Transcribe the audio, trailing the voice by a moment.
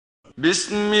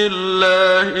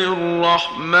बिस्मिल्लाहिर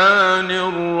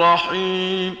रहमानिर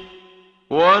रहीम।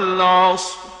 वल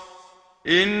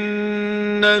अस्र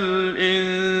इन्नल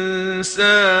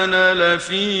इंसान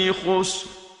लफी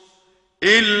खुस्र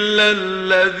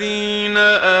इल्लल्लज़ीना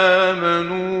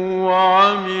आमनू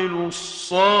वअमिलुस्सालिहाति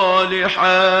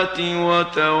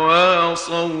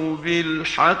वतवासौ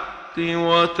बिलहक्कि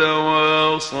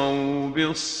वतवासौ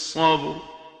बिस्सब्र।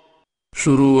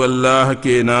 शुरू अल्लाह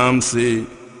के नाम से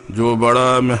जो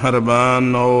बड़ा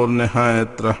मेहरबान और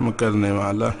निहायत रहम करने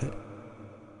वाला है।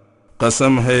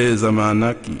 कसम है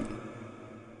ज़माना की,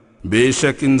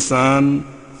 बेशक इंसान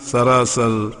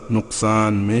सरासर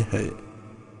नुकसान में है।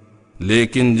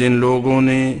 लेकिन जिन लोगों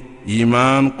ने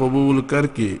ईमान कबूल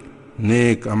करके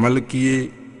नेक अमल किए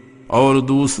और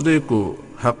दूसरे को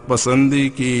हक पसंदी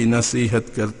की नसीहत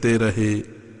करते रहे,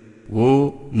 वो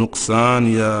नुकसान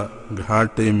या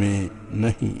घाटे में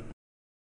नहीं।